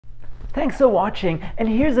Thanks for watching, and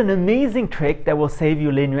here's an amazing trick that will save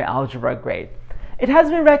you linear algebra grade. It has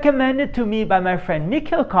been recommended to me by my friend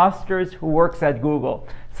Michiel Kosters, who works at Google,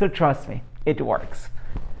 so trust me, it works.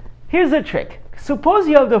 Here's a trick. Suppose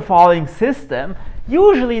you have the following system.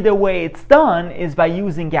 Usually the way it's done is by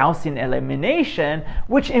using Gaussian elimination,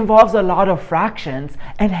 which involves a lot of fractions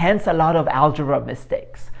and hence a lot of algebra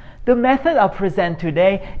mistakes. The method I'll present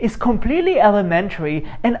today is completely elementary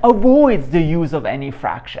and avoids the use of any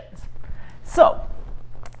fractions. So,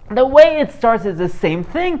 the way it starts is the same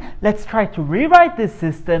thing. Let's try to rewrite this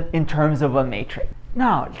system in terms of a matrix.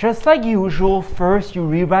 Now, just like usual, first you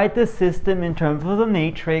rewrite the system in terms of the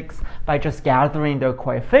matrix by just gathering the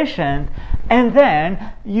coefficient, and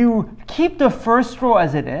then you keep the first row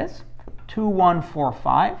as it is, 2, 1, 4,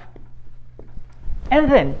 5.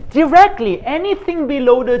 And then directly, anything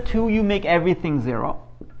below the 2, you make everything 0.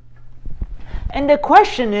 And the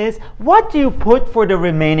question is, what do you put for the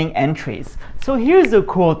remaining entries? So here's the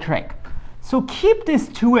cool trick. So keep this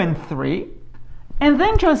 2 and 3, and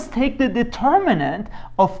then just take the determinant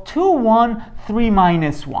of 2, 1, 3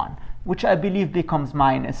 minus 1, which I believe becomes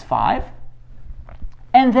minus 5.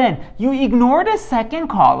 And then you ignore the second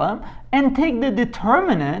column and take the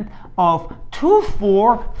determinant of 2,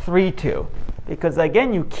 4, 3, 2. Because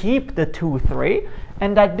again, you keep the 2, 3,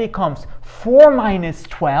 and that becomes 4 minus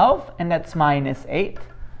 12, and that's minus 8.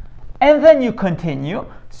 And then you continue.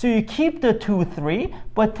 So you keep the 2, 3,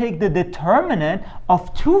 but take the determinant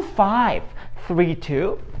of 2, 5, 3,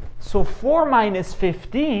 2. So 4 minus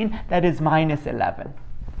 15, that is minus 11.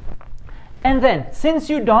 And then, since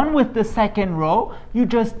you're done with the second row, you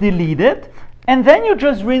just delete it. And then you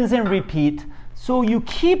just rinse and repeat. So you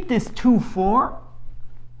keep this 2, 4.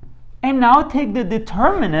 And now take the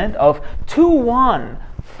determinant of 2, 1,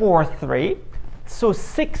 4, 3. So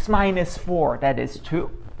 6 minus 4, that is 2.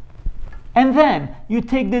 And then you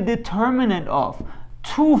take the determinant of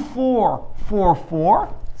 2, 4, 4,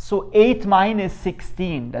 4. So 8 minus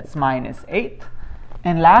 16, that's minus 8.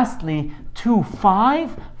 And lastly, 2,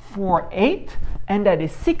 5, 4, 8. And that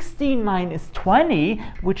is 16 minus 20,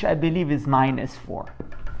 which I believe is minus 4.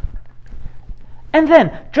 And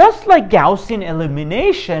then, just like Gaussian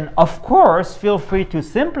elimination, of course, feel free to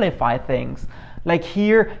simplify things. Like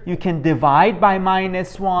here, you can divide by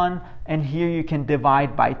minus 1, and here you can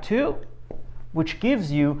divide by 2, which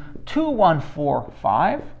gives you 2, 1, 4,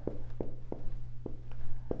 5,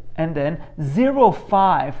 and then 0,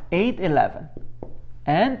 5, 8, 11,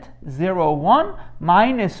 and 0, 1,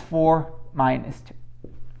 minus 4, minus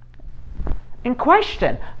 2. In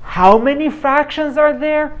question, how many fractions are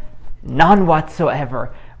there? None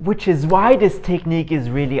whatsoever, which is why this technique is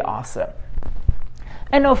really awesome.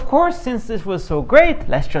 And of course, since this was so great,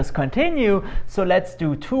 let's just continue. So let's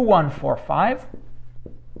do 2, 1, 4, 5.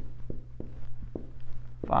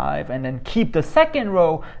 5, and then keep the second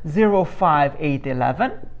row, 0, 5, 8,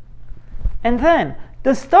 11. And then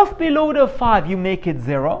the stuff below the 5, you make it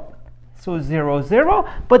 0. So 0, 0.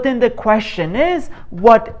 But then the question is,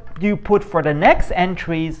 what do you put for the next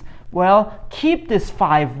entries? Well, keep this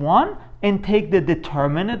 5, 1 and take the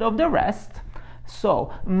determinant of the rest.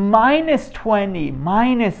 So minus 20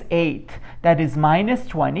 minus 8, that is minus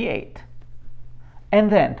 28. And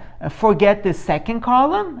then forget the second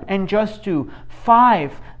column and just do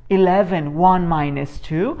 5, 11, 1 minus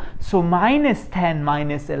 2. So minus 10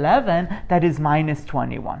 minus 11, that is minus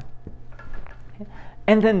 21.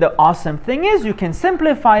 And then the awesome thing is you can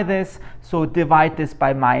simplify this. So divide this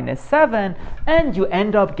by minus 7, and you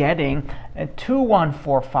end up getting 2, 1,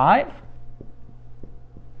 4, 5,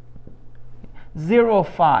 0,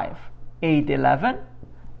 5, 8, 11,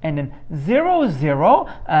 and then 0, 0,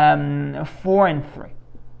 4, and 3.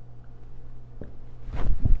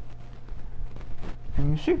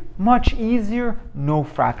 And you see, much easier, no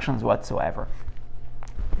fractions whatsoever.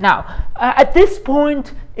 Now, at this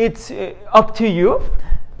point, it's up to you.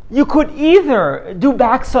 You could either do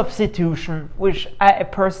back substitution, which I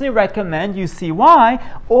personally recommend, you see why,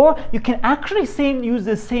 or you can actually use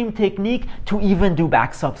the same technique to even do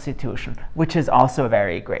back substitution, which is also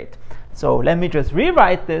very great. So let me just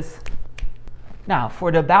rewrite this. Now,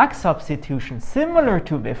 for the back substitution, similar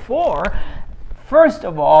to before, first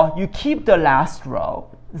of all, you keep the last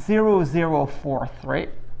row, 0, 0, 4, 3.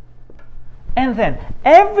 And then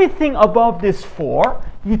everything above this 4,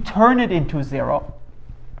 you turn it into 0.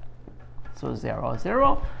 So 0,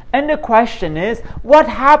 0. And the question is, what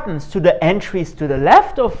happens to the entries to the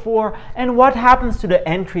left of 4, and what happens to the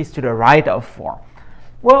entries to the right of 4?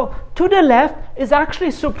 Well, to the left is actually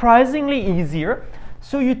surprisingly easier.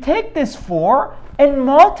 So you take this 4 and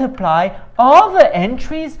multiply all the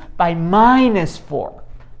entries by minus 4.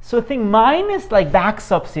 So think minus like back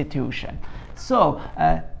substitution. So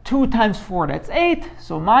 2 times 4, that's 8,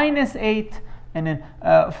 so minus 8. And then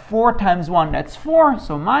 4 times 1, that's 4,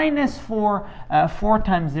 so minus 4. 4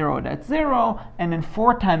 times 0, that's 0. And then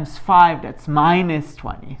 4 times 5, that's minus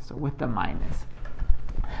 20, so with the minus.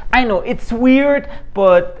 I know, it's weird,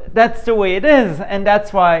 but that's the way it is. And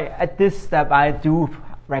that's why at this step I do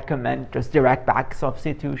recommend just direct back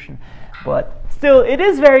substitution. But still, it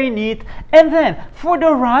is very neat. And then for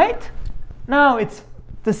the right, now it's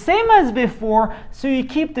the same as before, so you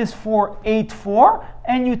keep this 4, 8, 4,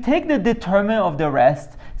 and you take the determinant of the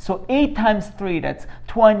rest. So 8 times 3, that's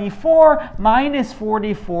 24, minus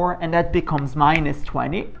 44, and that becomes minus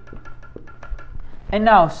 20. And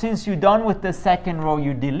now, since you're done with the second row,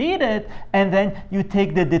 you delete it, and then you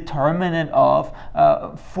take the determinant of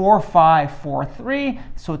 4, 5, 4, 3,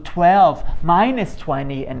 so 12 minus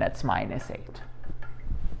 20, and that's minus 8.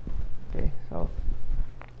 Okay,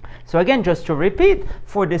 so again, just to repeat,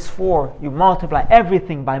 for this 4, you multiply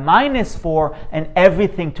everything by minus 4 and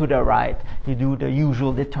everything to the right. You do the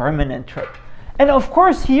usual determinant trick. And of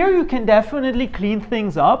course, here you can definitely clean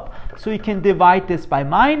things up. So you can divide this by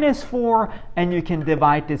minus 4, and you can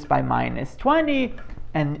divide this by minus 20.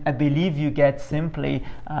 And I believe you get simply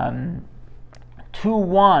 2,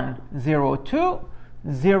 1, 0, 2,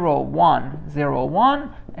 0, 1, 0,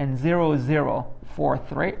 1, and 0, 0, 4,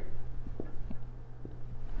 3.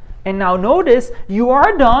 And now notice, you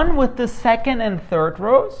are done with the second and third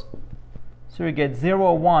rows. So you get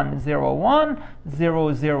 0, 1, 0, 1,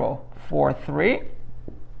 0, 0, 4, 3.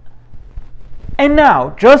 And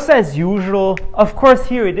now, just as usual, of course,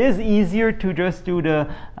 here it is easier to just do the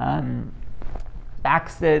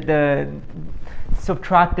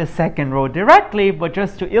subtract the second row directly, but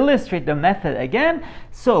just to illustrate the method again,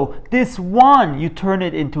 so this 1, you turn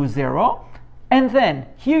it into 0. And then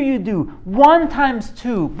here you do 1 times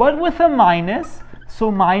 2, but with a minus, so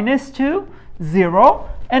minus 2, 0.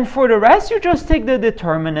 And for the rest, you just take the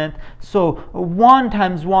determinant. So 1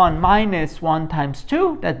 times 1 minus 1 times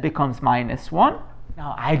 2, that becomes minus 1.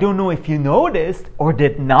 Now, I don't know if you noticed or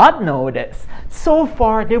did not notice. So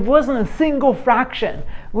far, there wasn't a single fraction,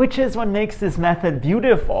 which is what makes this method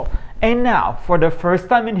beautiful. And now, for the first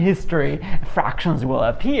time in history, fractions will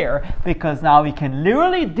appear, because now we can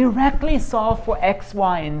literally directly solve for x,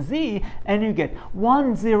 y, and z, and you get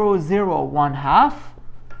 1, 0, 0, 1 half,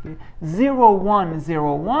 0, 1,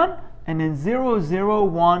 0, 1, and then 0, 0,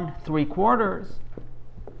 1, 3 quarters.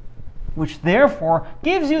 Which therefore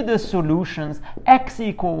gives you the solutions x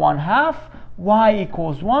equals 1 half, y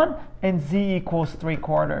equals 1, and z equals 3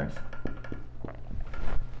 quarters.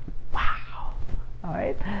 Wow. All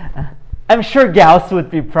right. I'm sure Gauss would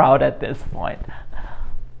be proud at this point.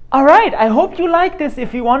 All right. I hope you like this.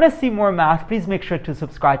 If you want to see more math, please make sure to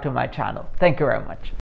subscribe to my channel. Thank you very much.